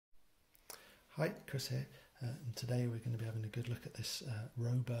Hi, Chris here, and today we're going to be having a good look at this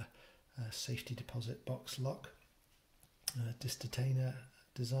Robur safety deposit box lock. This detainer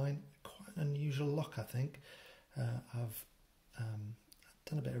design, quite an unusual lock I think. I've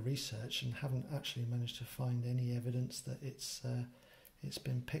done a bit of research and haven't actually managed to find any evidence that it's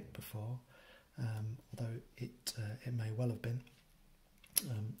been picked before, although it may well have been.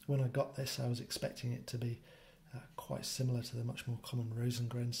 When I got this I was expecting it to be quite similar to the much more common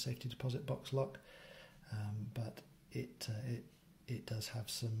Rosengren safety deposit box lock, but it does have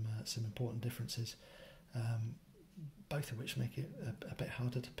some important differences, both of which make it a bit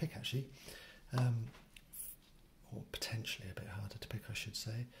harder to pick actually, or potentially a bit harder to pick I should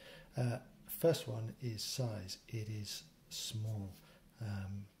say. First one is size. It is small.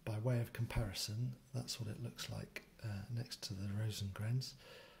 By way of comparison, that's what it looks like next to the Rosengrens.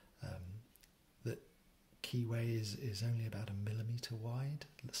 The keyway is only about 1 millimetre wide,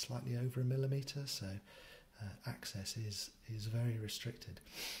 slightly over 1 millimetre, so access is very restricted.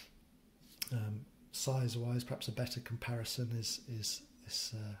 Size wise, perhaps a better comparison is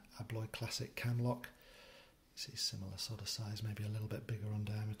this Abloy Classic cam lock. You see similar sort of size, maybe a little bit bigger on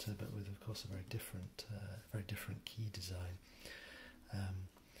diameter, but with of course a very different key design.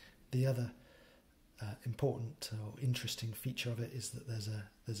 The other important or interesting feature of it is that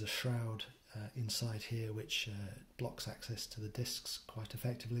there's a shroud inside here which blocks access to the discs quite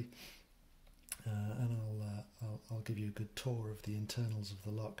effectively, and I'll give you a good tour of the internals of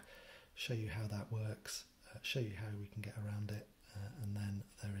the lock, show you how that works, show you how we can get around it, and then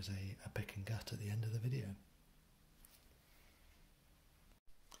there is a pick and gut at the end of the video.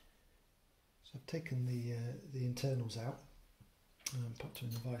 So I've taken the internals out, popped them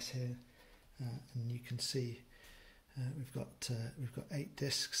in the vise here, and you can see we've got 8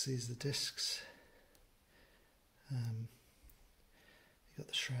 discs. These are the discs. You've got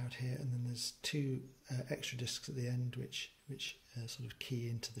the shroud here, and then there's 2 extra discs at the end which sort of key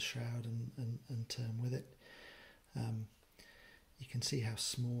into the shroud and turn with it. You can see how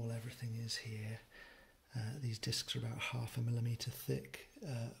small everything is here. These discs are about 0.5 millimetre thick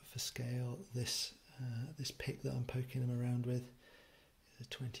for scale. This pick that I'm poking them around with is a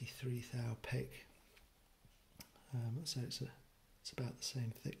 23 thou pick, so it's about the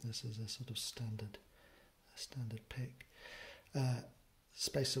same thickness as a sort of standard pick.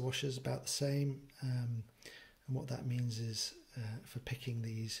 Spacer washers about the same, and what that means is for picking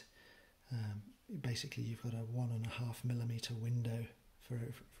these, basically you've got a 1.5 millimetre window for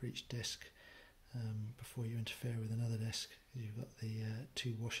each disc before you interfere with another disc. You've got the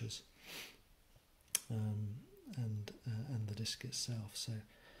 2 washers and the disc itself, so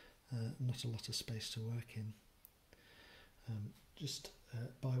not a lot of space to work in. Just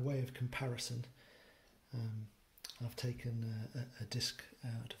by way of comparison, I've taken a disc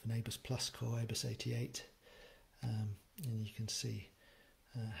out of an ABUS Plus core, ABUS 88, and you can see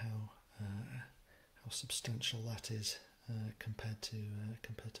how substantial that is compared to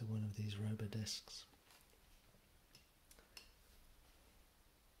one of these Robur discs.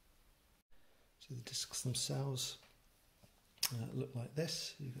 So the discs themselves look like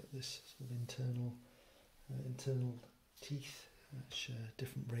this. You've got this sort of internal teeth which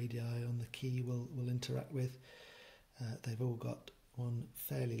different radii on the key will interact with. They've all got one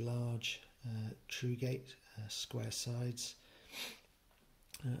fairly large true gate, square sides,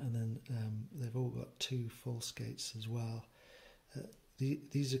 and then they've all got 2 false gates as well.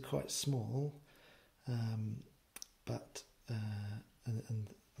 These are quite small, but and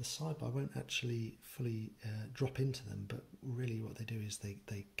the sidebar won't actually fully drop into them, but really what they do is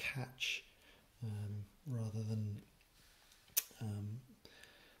they catch rather than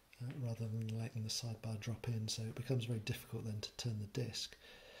letting the sidebar drop in, so it becomes very difficult then to turn the disc,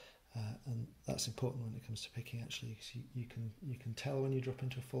 and that's important when it comes to picking actually, because you can tell when you drop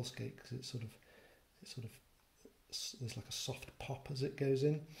into a false gate, because it sort of there's like a soft pop as it goes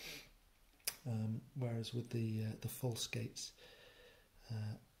in, whereas with the false gates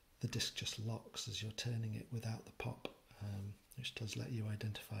the disc just locks as you're turning it without the pop, which does let you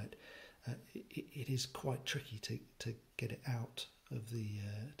identify it. It is quite tricky to get it out of the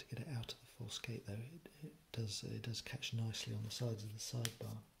false gate though. It does catch nicely on the sides of the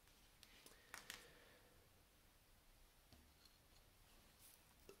sidebar.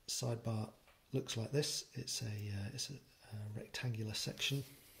 Sidebar looks like this. It's a rectangular section.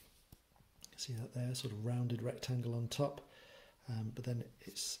 See that there, sort of rounded rectangle on top, but then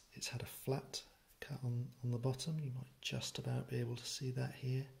it's had a flat cut on the bottom. You might just about be able to see that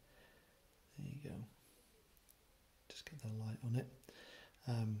here. There you go. Just get the light on it.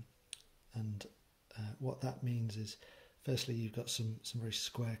 And what that means is, firstly, you've got some very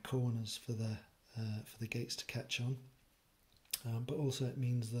square corners for the for the gates to catch on, but also it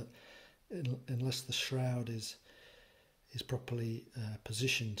means that unless the shroud is properly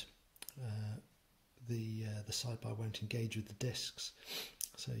positioned, the sidebar won't engage with the discs.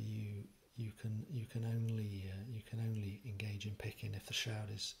 So you can only engage in picking if the shroud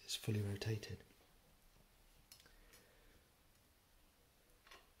is fully rotated.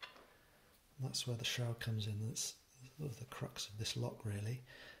 And that's where the shroud comes in. That's sort of the crux of this lock, really,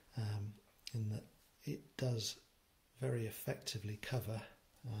 in that it does very effectively cover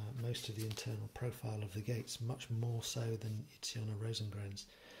most of the internal profile of the gates, much more so than you'd see on a Rosengrens.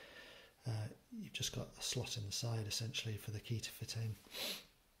 You've just got a slot in the side essentially for the key to fit in,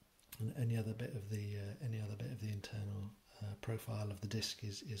 and any other bit of the internal profile of the disc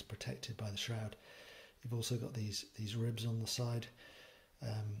is protected by the shroud. You've also got these ribs on the side.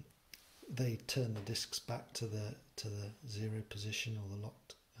 They turn the discs back to the zero position or the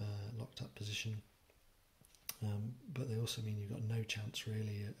locked up position, but they also mean you've got no chance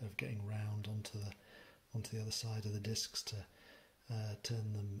really of getting round onto the other side of the discs to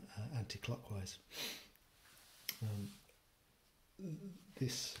turn them anti-clockwise.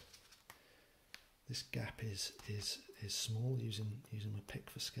 This gap is small, using my pick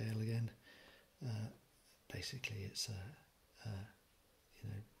for scale again. Basically, it's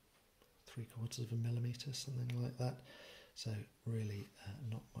 3/4 of a millimetre, something like that. So really,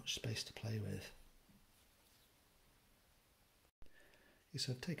 not much space to play with.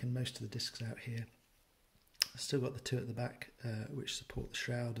 So I've taken most of the discs out here. I've still got the two at the back, which support the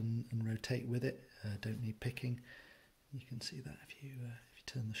shroud and rotate with it. Don't need picking. You can see that if you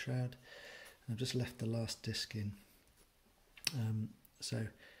turn the shroud. And I've just left the last disc in.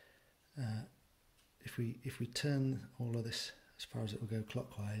 If we turn all of this as far as it will go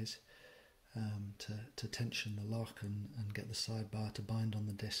clockwise, to tension the lock and get the sidebar to bind on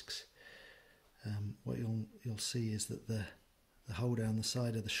the discs, what you'll see is that the hole down the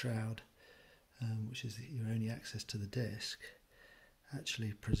side of the shroud, which is your only access to the disc,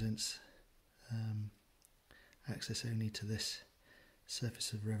 actually presents access only to this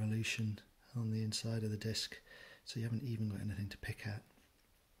surface of revolution on the inside of the disc, so you haven't even got anything to pick at,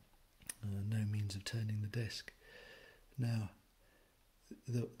 no means of turning the disc. Now,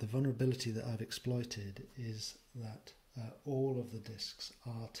 the vulnerability that I've exploited is that all of the discs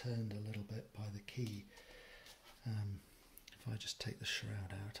are turned a little bit by the key. If I just take the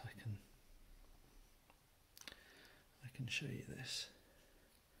shroud out, I can show you this.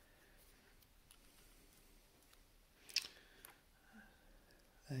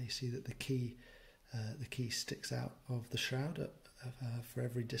 You see that the key sticks out of the shroud for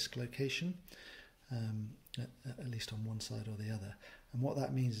every disc location, at least on one side or the other. And what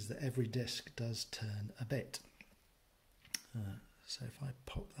that means is that every disc does turn a bit. So if I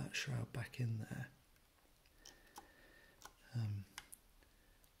pop that shroud back in there,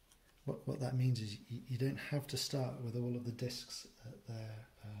 what that means is you don't have to start with all of the discs at their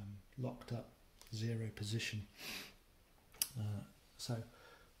locked up zero position. So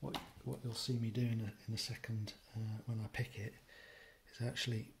what you'll see me do in a second when I pick it is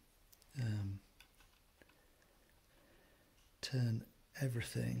actually turn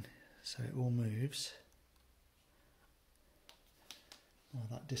everything so it all moves. Now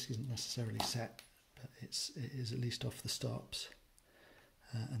that disc isn't necessarily set, but it is at least off the stops,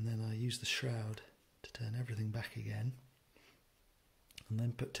 and then I use the shroud to turn everything back again, and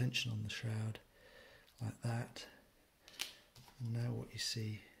then put tension on the shroud like that. And now what you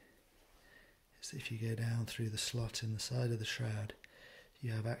see is that if you go down through the slot in the side of the shroud,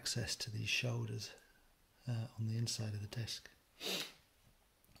 you have access to these shoulders on the inside of the disc.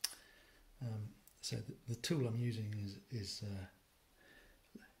 So the tool I'm using is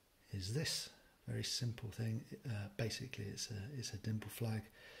this very simple thing. Basically, it's a dimple flag,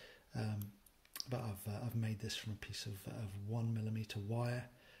 but I've made this from a piece of 1mm wire,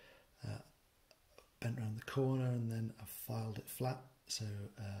 bent around the corner, and then I've filed it flat. So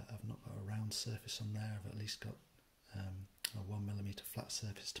I've not got a round surface on there. I've at least got a 1mm flat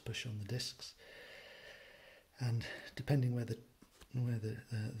surface to push on the discs. And depending where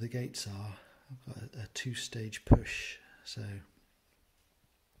the gates are, I've got a two-stage push. So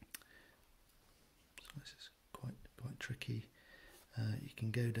this is quite tricky. You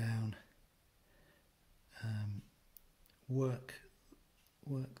can go down, work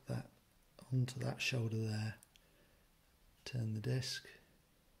that onto that shoulder there, turn the disc,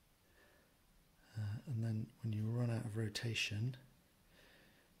 and then when you run out of rotation,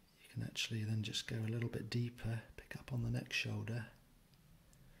 you can actually then just go a little bit deeper, pick up on the next shoulder,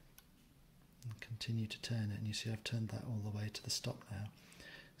 and continue to turn it. And you see I've turned that all the way to the stop now.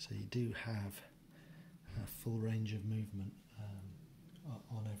 So you do have full range of movement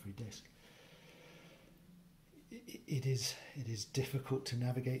on every disc. It is difficult to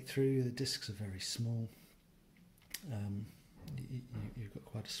navigate through. The discs are very small. You've got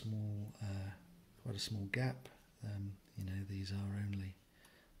quite a small gap. You know, these are only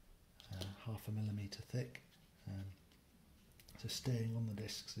 0.5 millimetre thick. So staying on the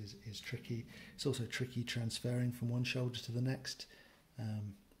discs is tricky. It's also tricky transferring from one shoulder to the next,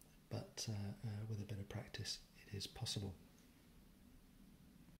 but with a bit of practice it is possible.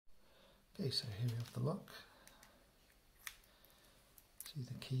 Okay, so here we have the lock. See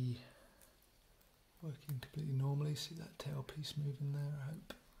the key working completely normally. See that tailpiece moving there, I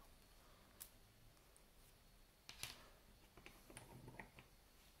hope.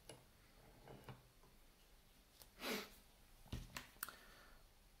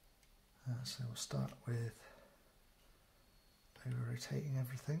 So we'll start with over rotating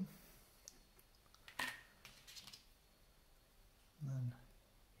everything, and then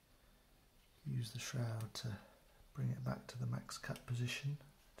use the shroud to bring it back to the max cut position.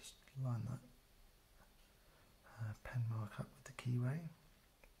 Just line that pen mark up with the keyway,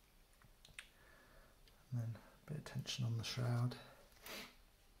 and then a bit of tension on the shroud.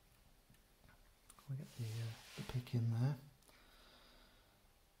 We get the pick in there.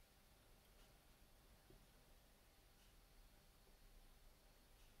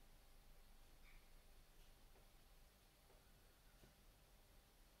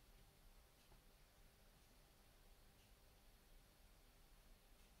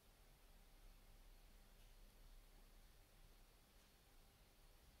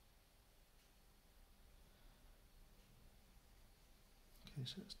 Okay,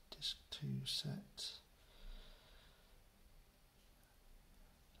 so it's disc 2 set,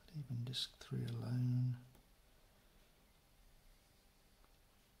 even disc 3 alone.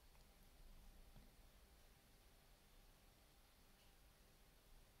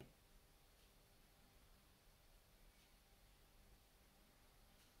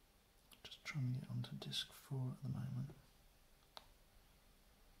 Just trying to get onto disc 4 at the moment.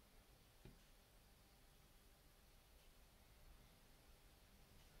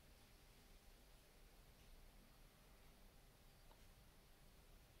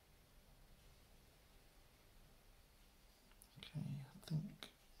 Okay, I think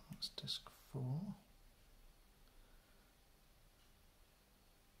that's disc 4.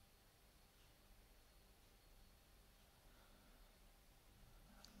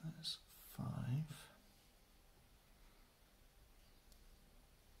 And that's 5.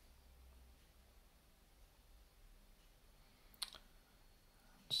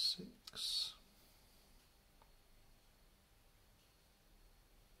 6.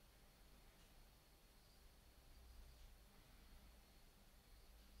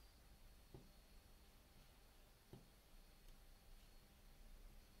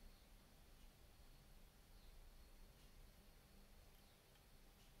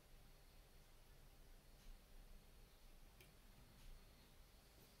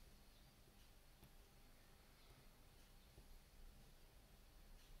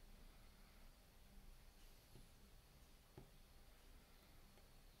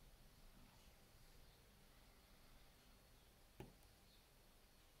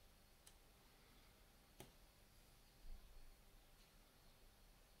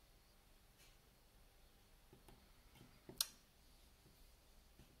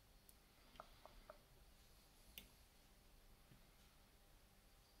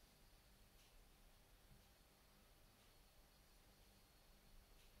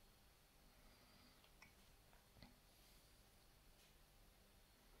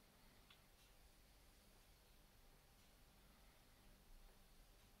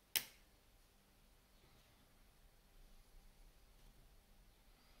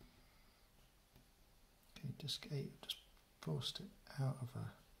 Disc 8, just forced it out of a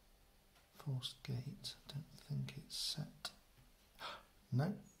forced gate. I don't think it's set.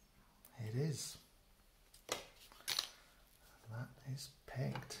 No, it is. That is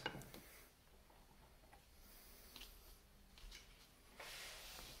pegged.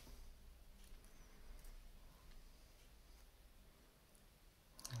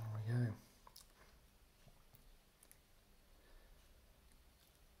 There we go.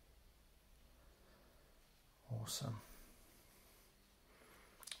 Awesome.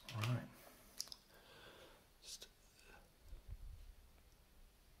 All right. Just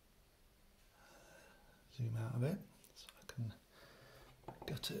zoom out a bit so I can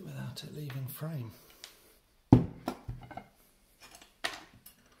gut it without it leaving frame.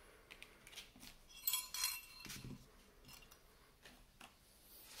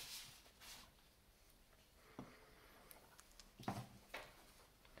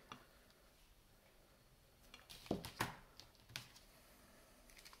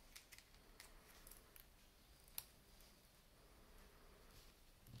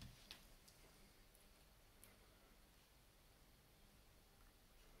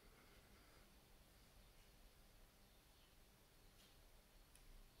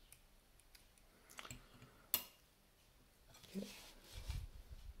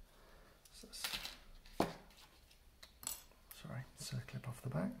 off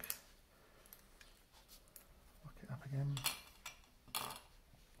the back, lock it up again,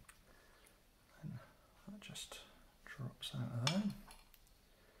 and that just drops out of there.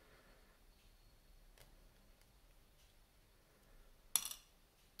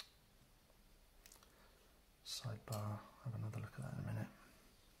 Sidebar, have another look at that in a minute.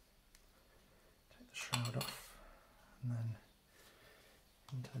 Take the shroud off and then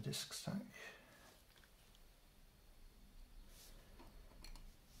into the disc stack.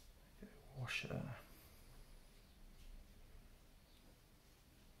 Get a washer.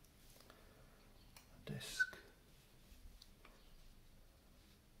 A disc.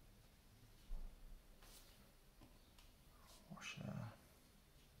 Washer.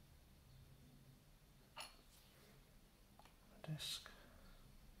 Disc.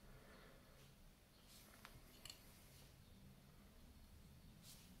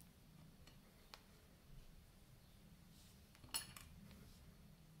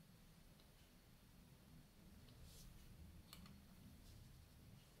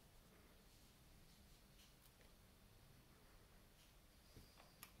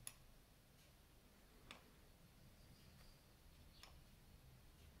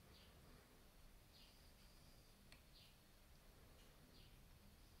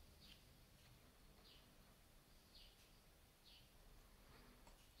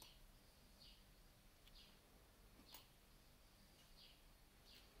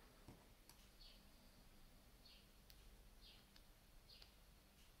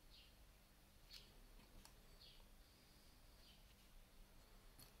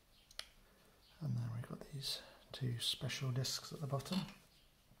 And then we've got these two special discs at the bottom.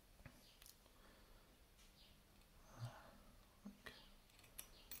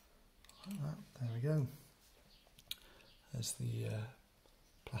 Like that. There we go. There's the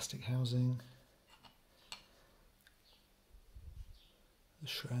plastic housing, the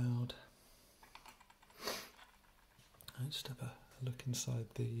shroud. I'll just have a look inside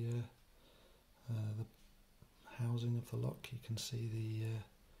the housing of the lock. You can see the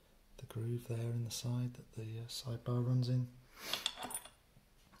groove there in the side that the sidebar runs in.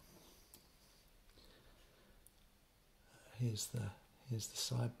 Here's the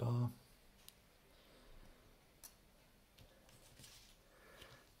sidebar.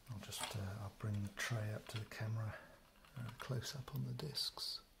 I'll bring the tray up to the camera, close up on the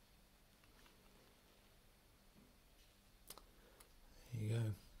discs. There you go.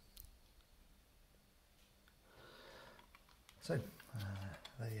 So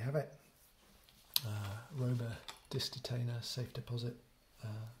there you have it. Robur disc detainer safe deposit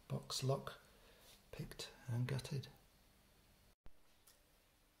box lock, picked and gutted.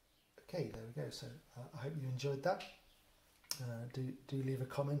 Okay, there we go. So I hope you enjoyed that. Do leave a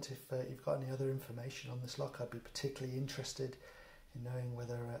comment if you've got any other information on this lock. I'd be particularly interested in knowing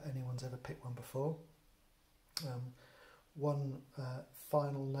whether anyone's ever picked one before. One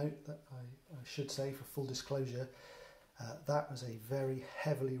final note that I should say for full disclosure, that was a very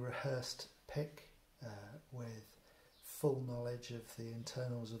heavily rehearsed pick with full knowledge of the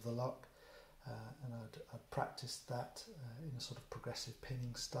internals of the lock, and I'd practiced that in a sort of progressive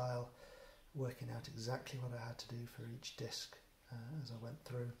pinning style, working out exactly what I had to do for each disc as I went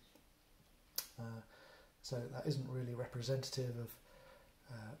through. So that isn't really representative of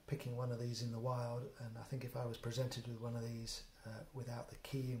picking one of these in the wild, and I think if I was presented with one of these without the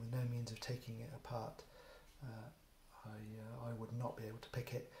key and with no means of taking it apart, I would not be able to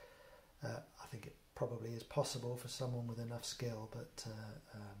pick it. I think it probably is possible for someone with enough skill, but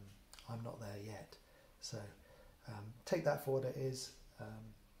I'm not there yet. So take that for what it is.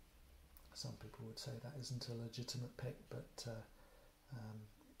 Some people would say that isn't a legitimate pick, but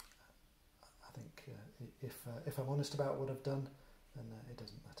I think if I'm honest about what I've done, then it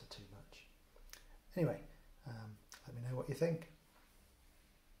doesn't matter too much. Anyway, let me know what you think.